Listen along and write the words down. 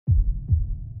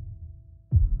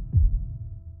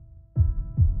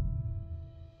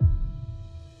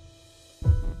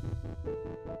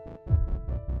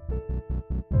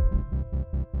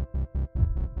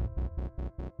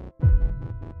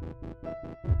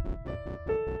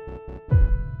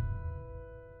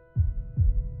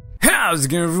How's it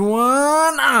going,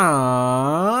 everyone?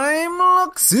 I'm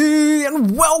Luxy,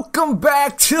 and welcome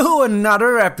back to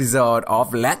another episode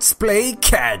of Let's Play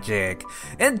Kagic.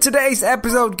 In today's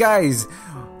episode, guys,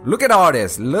 look at all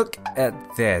this. Look at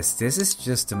this. This is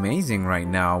just amazing right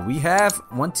now. We have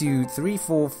 1, 2, 3,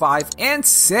 4, 5, and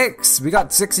 6. We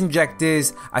got 6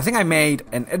 injectors. I think I made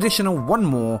an additional 1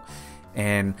 more,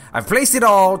 and I've placed it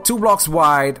all 2 blocks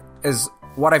wide as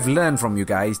what I've learned from you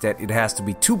guys, that it has to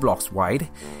be 2 blocks wide.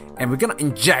 And we're gonna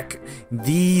inject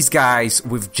these guys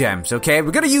with gems, okay?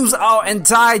 We're gonna use our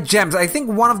entire gems. I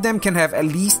think one of them can have at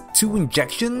least 2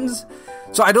 injections.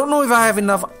 So I don't know if I have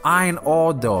enough iron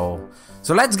ore though.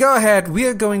 So let's go ahead. We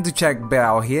are going to check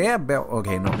Bell here. Bell,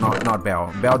 okay, no, not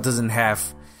Bell. Bell doesn't have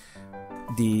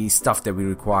the stuff that we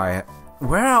require.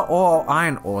 Where are all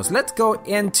iron ores? Let's go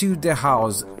into the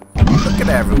house. Look at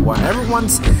everyone.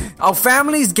 Our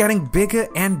family is getting bigger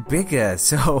and bigger.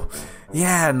 So,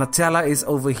 yeah, Nutella is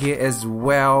over here as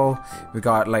well. We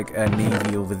got like a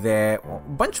navy over there. A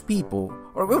bunch of people.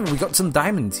 Or we got some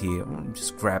diamonds here.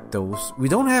 Just grab those. We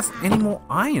don't have any more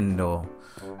iron though.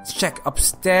 Let's check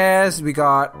upstairs. We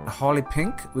got Holly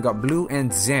Pink, we got Blue,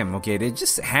 and Zim. Okay, they're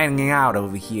just hanging out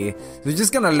over here. We're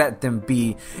just gonna let them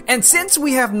be. And since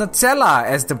we have Nutella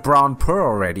as the brown pearl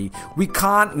already, we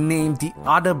can't name the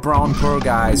other brown pearl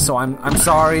guys. So I'm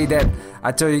sorry that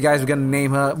I told you guys we're gonna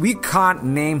name her. We can't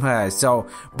name her. So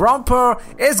brown pearl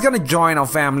is gonna join our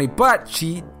family, but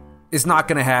she is not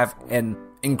gonna have an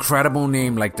incredible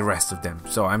name like the rest of them.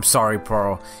 So I'm sorry,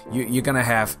 Pearl. You're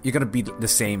gonna be the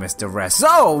same as the rest.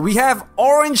 So we have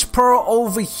Orange Pearl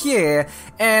over here,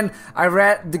 and I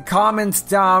read the comments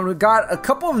down. We got a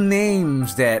couple of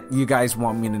names that you guys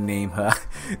want me to name her.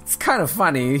 It's kind of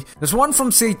funny. There's one from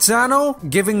Satano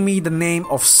giving me the name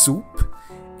of Soup.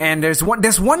 And there's one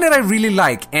that I really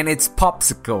like, and it's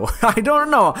Popsicle. I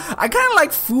don't know. I kind of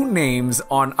like food names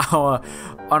on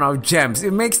our gems.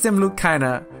 It makes them look kind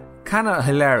of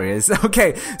hilarious.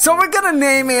 Okay, so we're gonna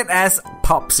name it as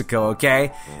Popsicle,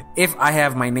 okay? If I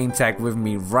have my name tag with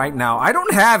me right now. I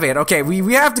don't have it. Okay,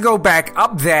 we have to go back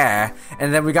up there,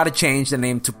 and then we gotta change the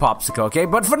name to Popsicle, okay?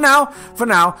 But for now,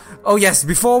 oh yes,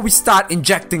 before we start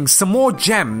injecting some more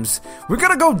gems, we're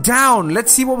gonna go down.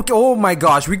 Let's see what we can. Oh my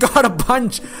gosh, we got a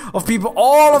bunch of people.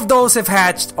 All of those have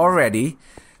hatched already.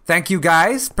 Thank you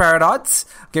guys, Paradox.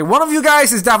 Okay, one of you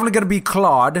guys is definitely gonna be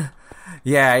Claude.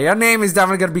 Yeah, your name is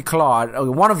definitely gonna be Claude. Okay,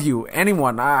 one of you,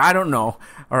 anyone, I don't know.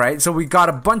 Alright, so we got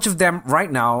a bunch of them right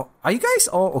now. Are you guys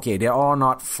all okay? They're all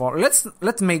not for. Let's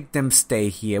make them stay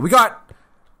here. We got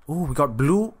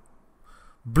blue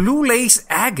lace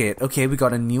agate. Okay, we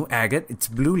got a new agate. It's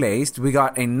blue laced. We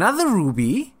got another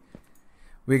ruby.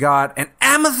 We got an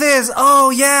amethyst.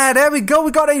 Oh yeah, there we go.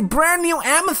 We got a brand new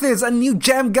amethyst, a new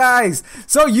gem, guys.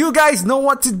 So you guys know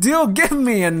what to do. Give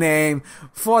me a name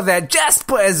for that.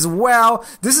 Jasper as well.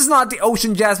 This is not the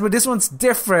ocean jasper. This one's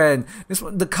different. This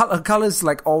one, the color is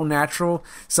like all natural.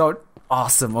 So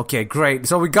awesome. Okay, great.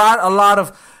 So we got a lot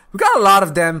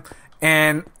of them,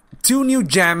 and 2 new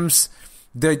gems.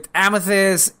 The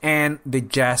amethyst and the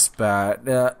jasper.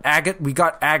 The agate, we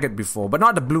got agate before, but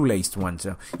not the blue laced one.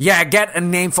 So yeah, get a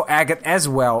name for agate as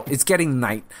well. It's getting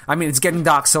it's getting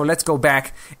dark, so let's go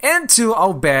back into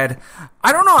our bed.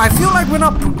 I don't know, I feel like we're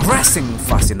not progressing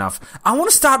fast enough. I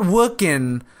want to start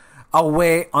working our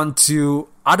way onto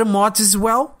other mods as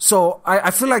well. So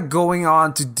I feel like going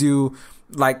on to do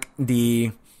like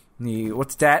the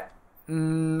what's that?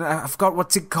 I forgot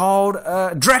what's it called.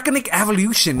 Draconic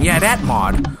Evolution. Yeah, that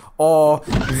mod. Or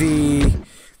the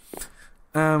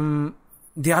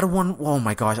other one. Oh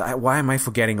my gosh, why am I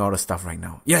forgetting all the stuff right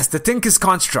now? Yes, the Tinker's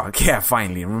Construct. Yeah,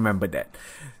 finally remember that.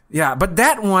 Yeah, but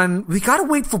that one, we gotta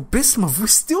wait for bismuth. We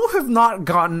still have not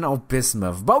gotten our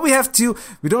bismuth, but we have to.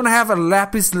 We don't have a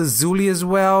lapis lazuli as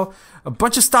well. A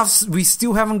bunch of stuff we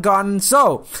still haven't gotten.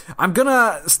 So I'm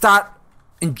gonna start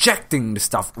injecting the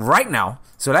stuff right now.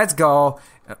 So let's go.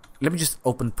 Let me just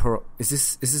open Pearl.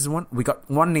 Is this one? We got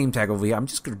one name tag over here. I'm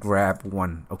just gonna grab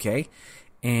one, okay?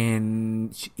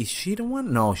 And is she the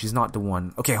one? No, she's not the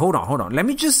one. Okay, hold on. Let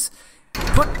me just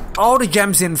put all the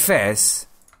gems in first.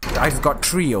 I've got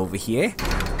 3 over here.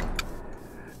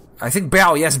 I think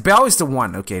Bell. Yes, Bell is the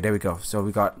one. Okay, there we go. So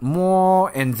we got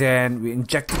more, and then we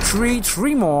injected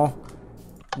 3 more.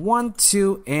 1,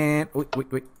 2, and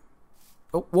wait.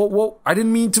 Oh, whoa, I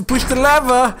didn't mean to push the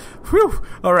lever. Whew.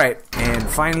 Alright, and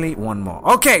finally 1 more.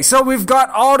 Okay, so we've got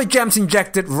all the gems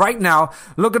injected right now.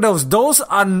 Look at those. Those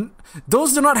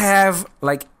do not have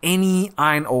like any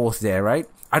iron ores there, right?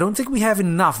 I don't think we have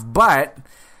enough, but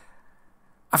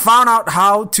I found out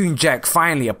how to inject,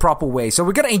 finally, a proper way. So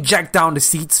we're gonna inject down the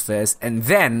seeds first, and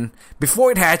then, before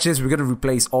it hatches, we're gonna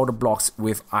replace all the blocks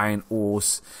with iron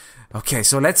ores. Okay,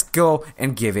 so let's go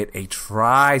and give it a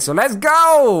try. So let's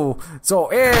go! So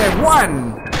in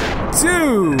 1,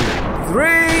 2,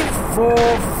 3, 4,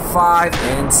 5,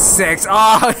 and 6.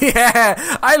 Oh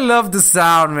yeah! I love the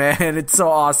sound, man. It's so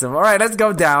awesome. Alright, let's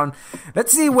go down.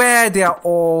 Let's see where they are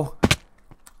all...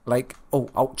 Like, oh,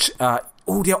 ouch.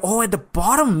 Oh, they're all at the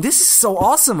bottom. This is so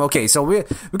awesome. Okay, so we're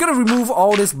gonna remove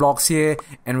all these blocks here,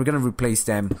 and we're gonna replace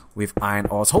them with iron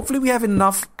ores. Hopefully we have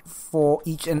enough for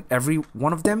each and every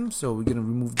one of them. So we're gonna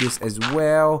remove this as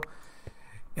well.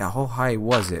 Yeah, how high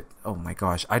was it? Oh my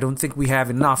gosh, I don't think we have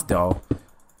enough though.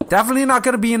 Definitely not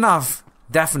gonna be enough.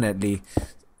 Definitely.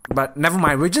 But never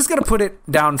mind, we're just gonna put it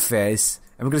down first,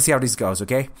 and we're gonna see how this goes,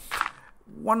 okay?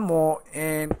 One more,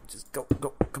 and just go,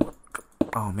 come on.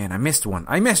 Oh man, I missed one.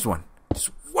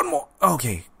 Just one more.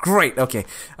 Okay, great. Okay.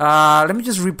 Let me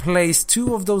just replace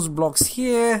 2 of those blocks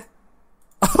here.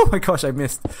 Oh my gosh, I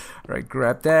missed. Alright,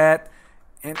 grab that.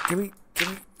 And can we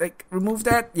like remove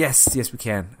that? Yes, we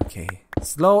can. Okay.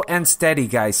 Slow and steady,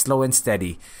 guys. Slow and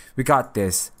steady. We got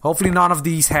this. Hopefully none of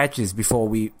these hatches before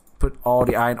we put all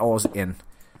the iron ores in.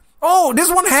 Oh, this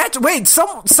one hatched. Wait,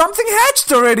 something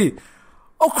hatched already.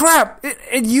 Oh crap,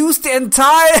 it used the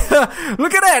entire,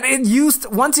 look at that,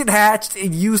 once it hatched,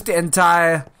 it used the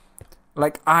entire,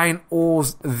 like, iron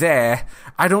ores there.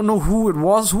 I don't know who it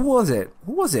was. Who was it?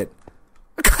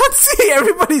 I can't see,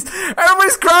 everybody's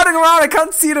crowding around, I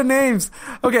can't see the names.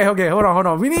 Okay, hold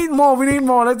on. We need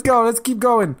more, let's go, let's keep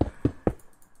going.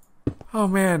 Oh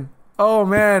man,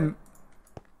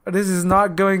 this is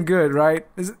not going good, right?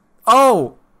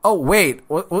 Oh wait,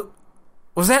 what,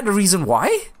 was that the reason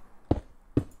why?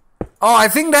 Oh, I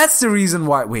think that's the reason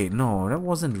why. Wait, no, that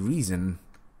wasn't the reason.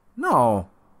 No.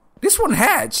 This one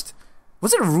hatched.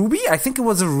 Was it a ruby? I think it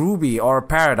was a ruby or a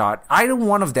peridot. Either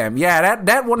one of them. Yeah,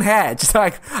 that one hatched.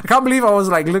 Like, I can't believe I was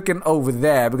like looking over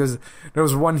there because there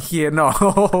was one here.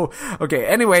 No. Okay,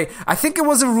 anyway, I think it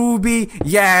was a ruby.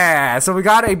 Yeah, so we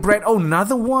got a bread. Oh,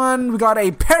 another one. We got a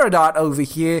peridot over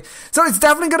here. So it's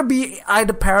definitely going to be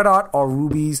either peridot or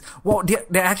rubies. Well,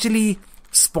 they're actually...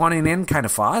 spawning in kind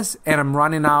of fast, and I'm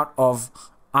running out of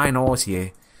iron ores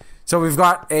here. So we've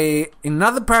got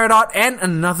another peridot and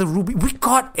another ruby. We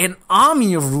got an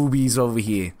army of rubies over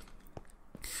here.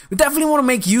 We definitely want to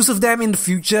make use of them in the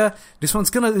future. This one's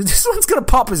gonna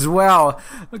pop as well.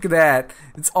 Look at that.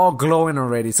 It's all glowing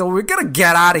already. So we're gonna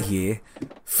get out of here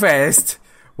fast.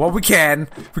 Well, we can.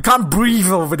 We can't breathe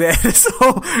over there.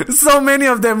 So many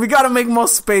of them. We gotta make more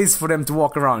space for them to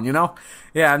walk around, you know?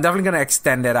 Yeah, I'm definitely gonna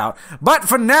extend that out. But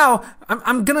for now,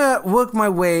 I'm gonna work my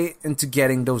way into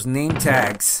getting those name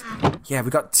tags. Yeah, we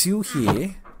got 2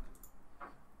 here.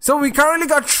 So we currently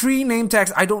got 3 name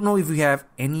tags. I don't know if we have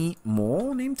any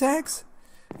more name tags.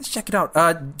 Let's check it out.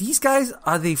 These guys,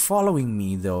 are they following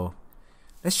me though?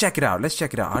 Let's check it out.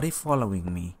 Are they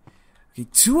following me? Okay,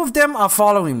 2 of them are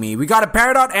following me. We got a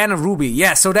peridot and a ruby.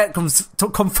 Yeah, so that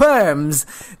confirms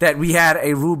that we had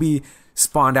a ruby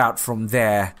spawned out from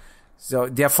there. So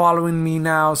they're following me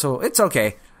now, so it's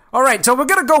okay. Alright, so we're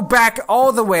gonna go back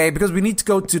all the way because we need to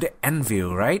go to the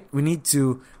anvil, right? We need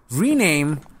to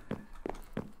rename...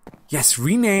 Yes,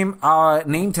 rename our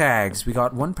name tags. We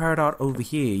got 1 peridot over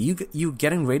here. You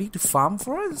getting ready to farm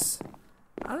for us?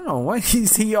 I don't know, why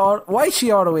is she all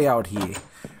the way out here?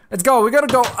 Let's go. We're gonna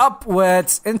go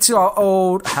upwards into our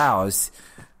old house,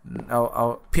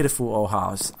 our pitiful old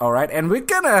house. All right, and we're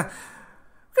gonna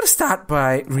start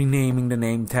by renaming the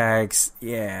name tags.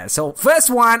 Yeah. So first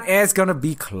one is gonna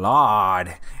be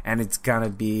Claude, and it's gonna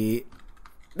be,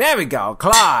 there we go,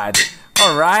 Claude.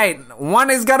 All right. One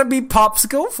is gonna be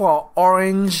Popsicle for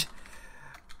orange,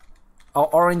 or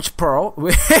orange pearl.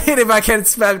 Wait, if I can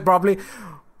spell it properly,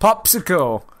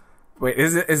 Popsicle. Wait,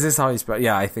 is this how you spell it?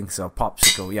 Yeah, I think so.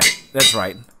 Popsicle, yeah, that's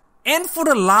right. And for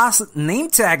the last name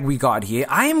tag we got here,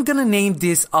 I am gonna name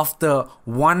this after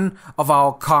one of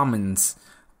our comments.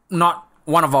 Not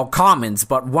one of our comments,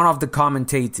 but one of the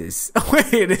commentators.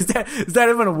 Wait, is that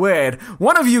even a word?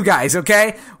 One of you guys,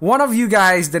 okay? One of you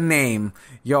guys, the name,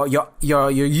 your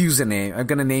username. I'm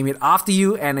gonna name it after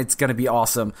you, and it's gonna be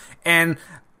awesome. And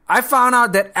I found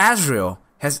out that Azrael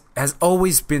has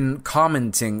always been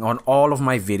commenting on all of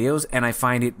my videos, and I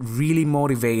find it really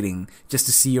motivating just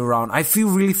to see you around. I feel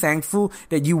really thankful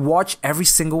that you watch every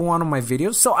single one of my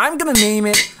videos, so I'm gonna name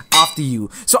it after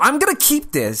you. So I'm gonna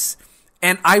keep this,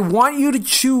 and I want you to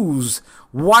choose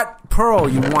what pearl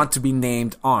you want to be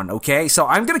named on, okay? So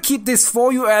I'm gonna keep this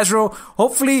for you, Azrael.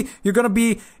 Hopefully you're gonna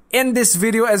be in this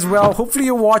video as well. Hopefully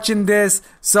you're watching this,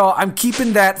 so I'm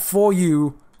keeping that for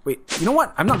you. Wait, you know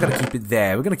what? I'm not gonna keep it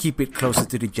there. We're gonna keep it closer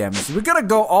to the gems. We're gonna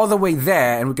go all the way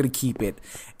there, and we're gonna keep it.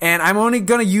 And I'm only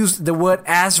gonna use the word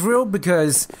Azrael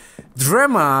because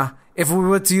Drema, if we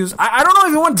were to use... I don't know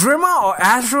if you want Drema or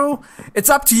Azrael. It's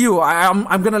up to you.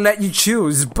 I'm gonna let you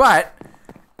choose. But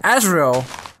Azrael,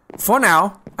 for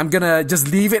now, I'm gonna just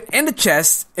leave it in the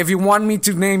chest. If you want me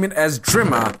to name it as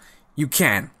Drema, you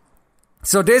can.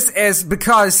 So this is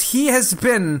because he has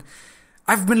been...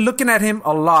 I've been looking at him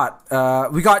a lot.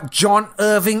 We got John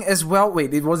Irving as well.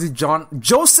 Wait, was it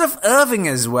Joseph Irving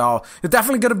as well? You're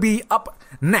definitely gonna be up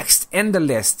next in the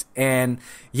list. And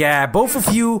yeah, both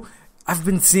of you, I've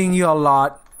been seeing you a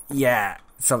lot. Yeah,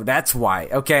 so that's why.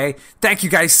 Okay, thank you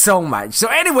guys so much. So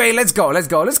anyway, let's go.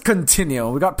 Let's continue.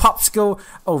 We got Popsicle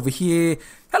over here.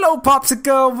 Hello,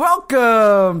 Popsicle.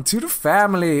 Welcome to the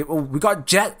family. Oh, we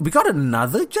got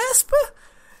another Jasper.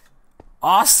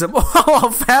 Awesome. Oh,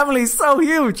 our family is so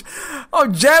huge. Oh,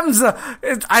 gems.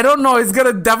 I don't know. It's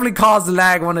gonna definitely cause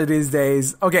lag one of these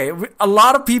days. Okay, a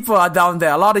lot of people are down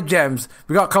there. A lot of gems.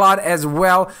 We got Claude as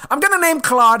well. I'm gonna name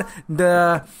Claude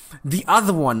the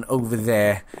other one over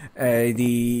there.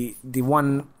 The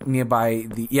one nearby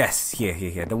the... Yes,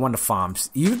 here. The one that farms.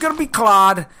 You're gonna be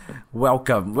Claude.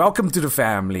 Welcome to the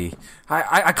family.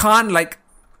 I can't, like...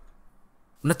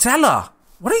 Nutella,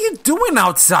 what are you doing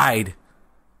outside?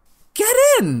 Get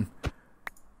in!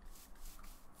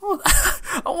 Oh,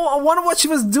 I wonder what she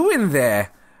was doing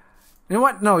there. You know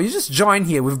what? No, you just join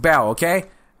here with Belle, okay?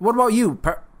 What about you,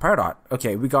 Peridot?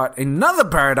 Okay, we got another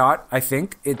Peridot, I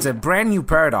think. It's a brand new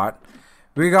Peridot.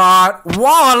 We got,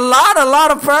 wow, a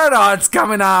lot of Peridots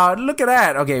coming out. Look at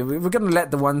that. Okay, we're gonna let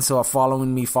the ones who are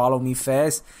following me follow me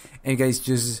first. And you guys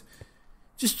just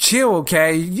chill,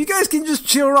 okay? You guys can just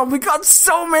chill around. We got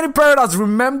so many Peridots.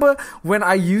 Remember when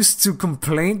I used to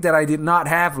complain that I did not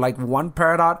have like one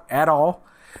Peridot at all?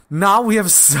 Now we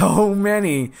have so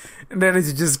many. And that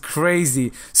is just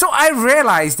crazy. So I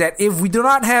realized that if we do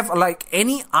not have like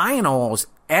any iron ores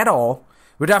at all,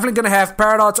 we're definitely gonna have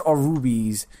Peridots or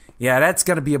rubies. Yeah, that's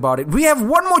gonna be about it. We have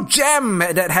one more gem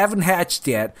that haven't hatched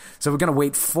yet. So we're gonna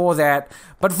wait for that.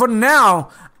 But for now...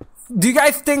 Do you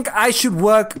guys think I should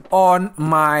work on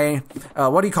my,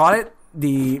 what do you call it?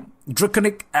 The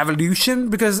Draconic Evolution?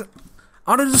 Because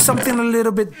I want to do something a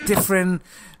little bit different,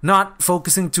 not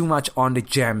focusing too much on the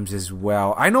gems as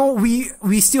well. I know we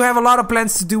still have a lot of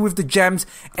plans to do with the gems,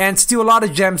 and still a lot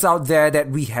of gems out there that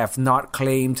we have not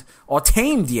claimed or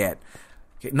tamed yet.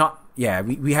 Okay,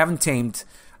 we haven't tamed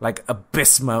like a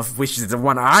bismuth, which is the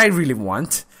one I really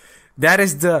want. That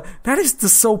is the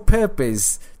sole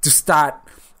purpose to start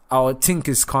our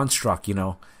Tinker's construct, you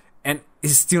know, and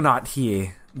he's still not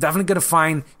here. Definitely gonna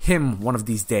find him one of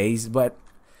these days, but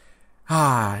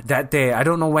that day, I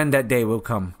don't know when that day will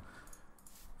come.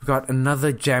 We got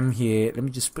another gem here. Let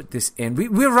me just put this in.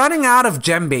 We're running out of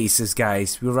gem bases,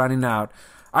 guys. We're running out.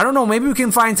 I don't know, maybe we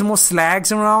can find some more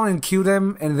slags around and kill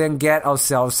them and then get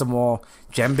ourselves some more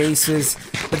gem bases.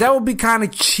 But that would be kind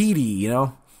of cheaty, you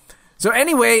know. So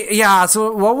anyway, yeah,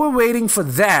 so while we're waiting for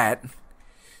that...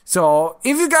 So,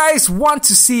 if you guys want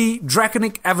to see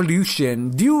Draconic Evolution,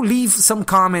 do leave some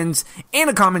comments in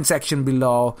the comment section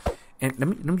below. And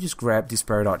let me just grab this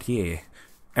Peridot here.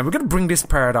 And we're gonna bring this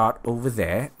Peridot over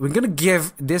there. We're gonna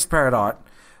give this Peridot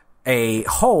a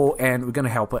hole, and we're gonna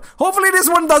help her. Hopefully this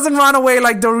one doesn't run away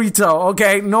like Dorito,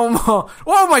 okay? No more.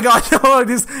 Oh my god, no,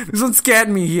 this one scared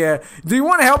me here. Do you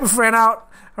want to help your friend out?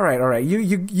 Alright,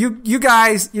 you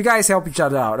guys help each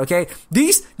other out, okay?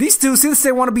 These two, since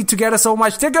they want to be together so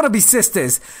much, they're gonna be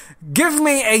sisters. Give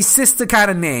me a sister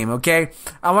kind of name, okay?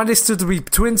 I want these two to be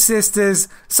twin sisters,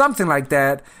 something like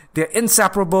that. They're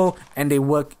inseparable, and they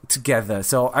work together.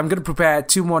 So I'm gonna prepare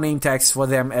 2 more name tags for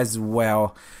them as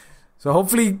well. So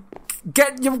hopefully,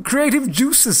 get your creative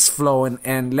juices flowing,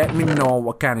 and let me know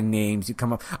what kind of names you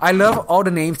come up. I love all the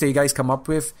names that you guys come up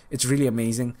with. It's really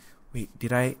amazing. Wait,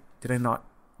 did I not...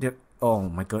 Oh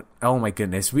my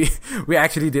goodness, we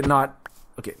actually did not.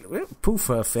 Okay, we'll poof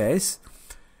her face.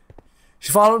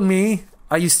 She followed me.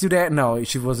 Are you still there? No,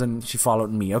 she wasn't. She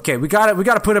followed me. Okay, we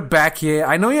gotta put her back here.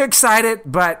 I know you're excited,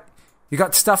 but you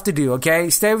got stuff to do.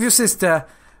 Okay, stay with your sister.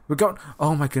 We're going.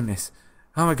 Oh my goodness,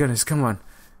 come on.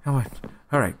 All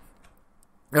right,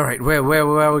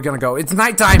 where are we gonna go? It's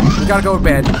nighttime. We gotta go to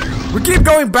bed. We keep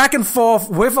going back and forth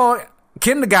with our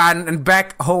kindergarten and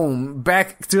back home,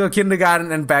 back to a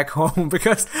kindergarten and back home,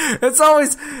 because it's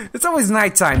always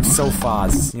nighttime so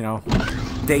fast, you know.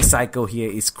 Day cycle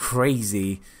here is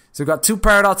crazy. So we got 2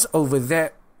 Peridots over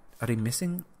there. Are they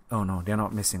missing? Oh no, they're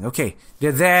not missing. Okay,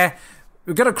 they're there.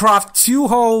 We're gonna craft 2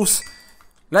 holes.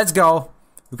 Let's go.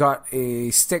 We got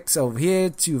a sticks over here,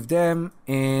 2 of them,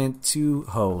 and 2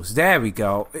 hoes. There we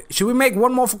go. Should we make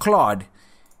 1 more for Claude?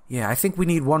 Yeah, I think we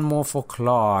need 1 more for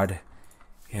Claude.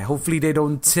 Yeah, hopefully they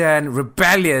don't turn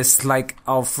rebellious like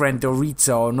our friend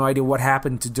Dorito. No idea what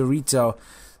happened to Dorito.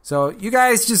 So you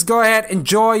guys just go ahead,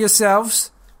 enjoy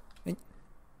yourselves.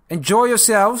 Enjoy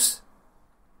yourselves.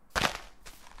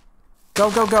 Go,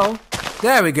 go, go.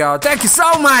 There we go. Thank you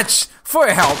so much for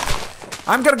your help.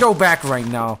 I'm gonna go back right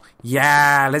now.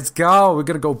 Yeah, let's go. We're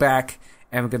gonna go back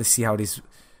and we're gonna see how this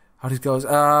goes.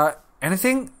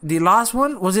 Anything? The last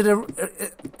one? Was it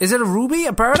is it a ruby?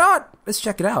 A peridot? Let's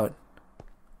check it out.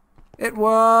 It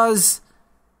was...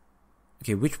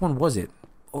 Okay, which one was it?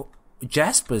 Oh,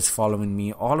 Jasper's following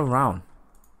me all around.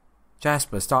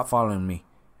 Jasper, stop following me.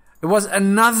 It was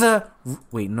another...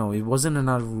 Wait, no, it wasn't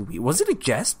another ruby. Was it a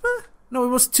Jasper? No, it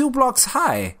was 2 blocks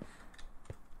high.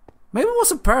 Maybe it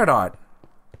was a peridot.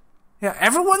 Yeah,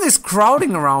 everyone is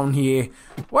crowding around here.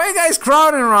 Why are you guys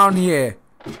crowding around here?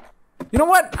 You know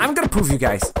what? I'm gonna prove you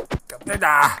guys.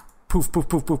 Poof, poof,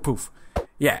 poof, poof, poof.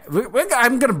 Yeah,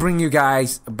 I'm gonna bring you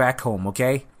guys back home,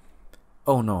 okay?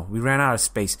 Oh no, we ran out of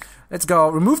space. Let's go.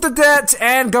 Remove the dirt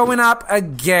and going up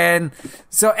again.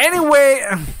 So anyway...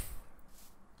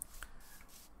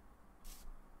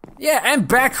 Yeah, and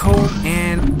back home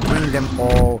and bring them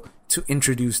all to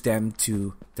introduce them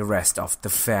to the rest of the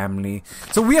family.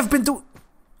 So we have been to...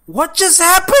 What just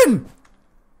happened?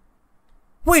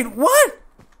 Wait, what?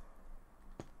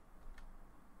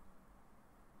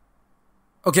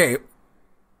 Okay.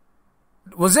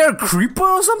 Was there a creeper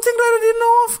or something that I didn't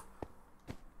know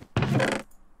of?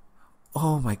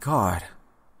 Oh my god.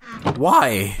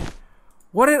 Why?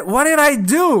 What did I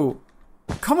do?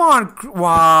 Come on.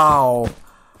 Wow.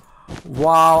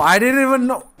 Wow, I didn't even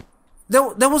know.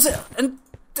 There was an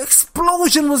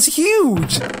explosion was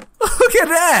huge. Look at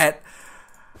that.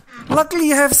 Luckily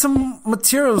you have some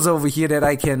materials over here that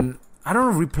I can, I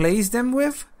don't know, replace them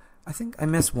with. I think I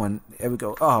missed one. There we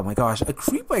go. Oh my gosh, a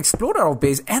creeper exploded our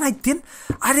base and I didn't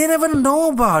even know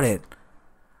about it.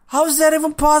 How is that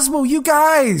even possible? You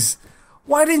guys,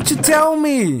 why didn't you tell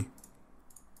me?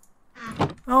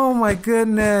 Oh my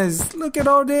goodness, look at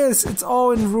all this. It's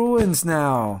all in ruins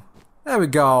now. There we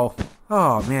go.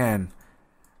 Oh man.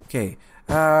 Okay.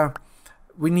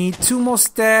 We need 2 more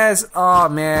stairs. Oh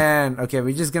man. Okay,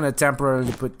 we're just gonna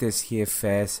temporarily put this here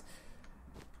first.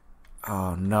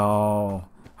 Oh no.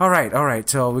 Alright.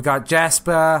 So we got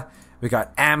Jasper. We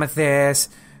got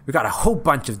Amethyst. We got a whole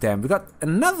bunch of them. We got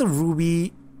another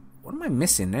ruby. What am I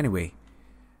missing anyway?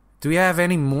 Do we have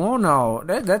any more? No.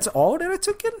 That's all that I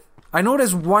took in? I know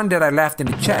there's one that I left in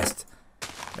the chest.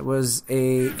 It was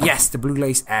a... Yes, the blue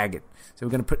lace agate. So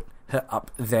we're gonna put her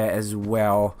up there as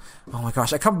well. Oh my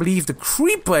gosh, I can't believe the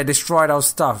creeper destroyed our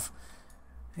stuff.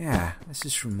 Yeah, let's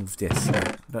just remove this.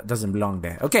 That doesn't belong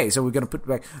there. Okay, so we're gonna put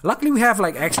back... Luckily we have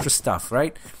like extra stuff,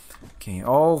 right? Okay,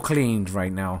 all cleaned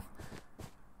right now.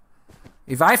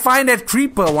 If I find that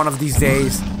creeper one of these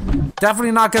days,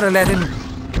 definitely not gonna let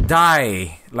him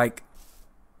die like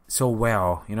so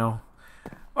well, you know?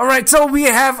 Alright, so we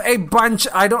have a bunch...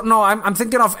 I don't know, I'm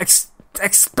thinking of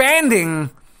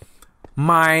expanding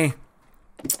my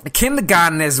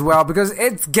kindergarten as well, because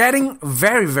it's getting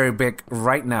very, very big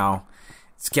right now.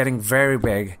 It's getting very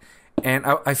big. And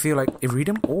I feel like...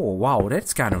 Iridium? Oh, wow,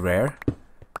 that's kind of rare.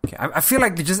 Okay, I feel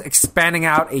like they're just expanding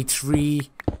out a tree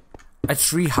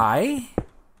high.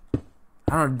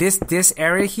 I don't know, this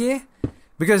area here.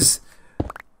 Because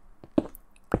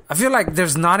I feel like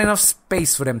there's not enough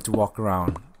space for them to walk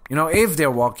around. You know, if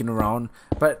they're walking around.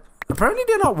 But apparently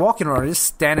they're not walking around, they're just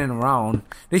standing around.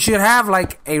 They should have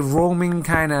like a roaming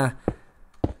kind of...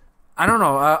 I don't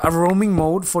know, a roaming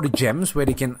mode for the gems where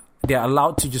they're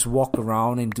allowed to just walk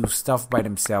around and do stuff by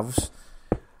themselves.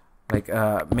 Like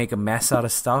make a mess out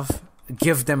of stuff.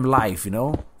 Give them life, you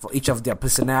know, for each of their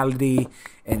personality.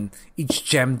 And each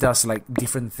gem does like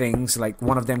different things. Like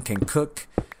one of them can cook.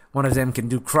 One of them can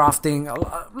do crafting.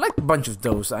 Like a bunch of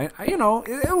those. You know,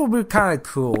 it will be kind of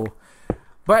cool.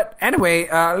 But anyway,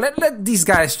 let these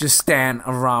guys just stand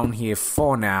around here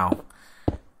for now.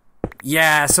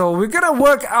 Yeah, so we're gonna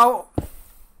work out...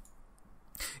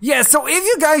 Yeah, so if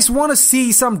you guys want to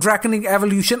see some Draconic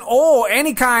Evolution or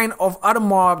any kind of other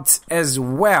mobs as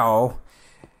well,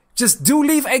 just do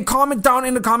leave a comment down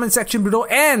in the comment section below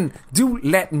and do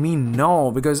let me know,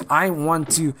 because I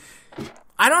want to...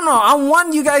 I don't know, I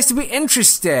want you guys to be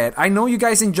interested. I know you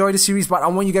guys enjoy the series, but I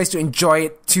want you guys to enjoy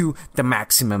it to the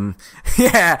maximum.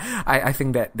 Yeah, I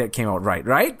think that came out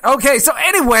right? Okay, so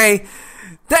anyway,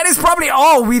 that is probably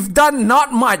all. We've done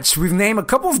not much. We've named a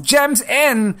couple of gems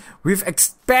and we've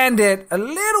expanded a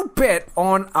little bit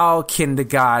on our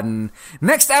kindergarten.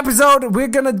 Next episode, we're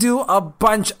gonna do a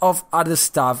bunch of other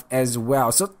stuff as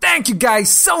well. So thank you guys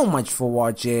so much for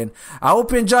watching. I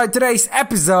hope you enjoyed today's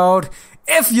episode.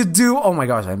 If you do, oh my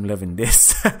gosh, I'm loving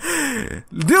this. Do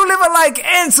leave a like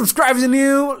and subscribe if you're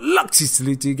new. Luxy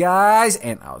salute to you guys,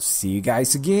 and I'll see you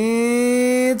guys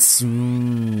again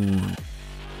soon.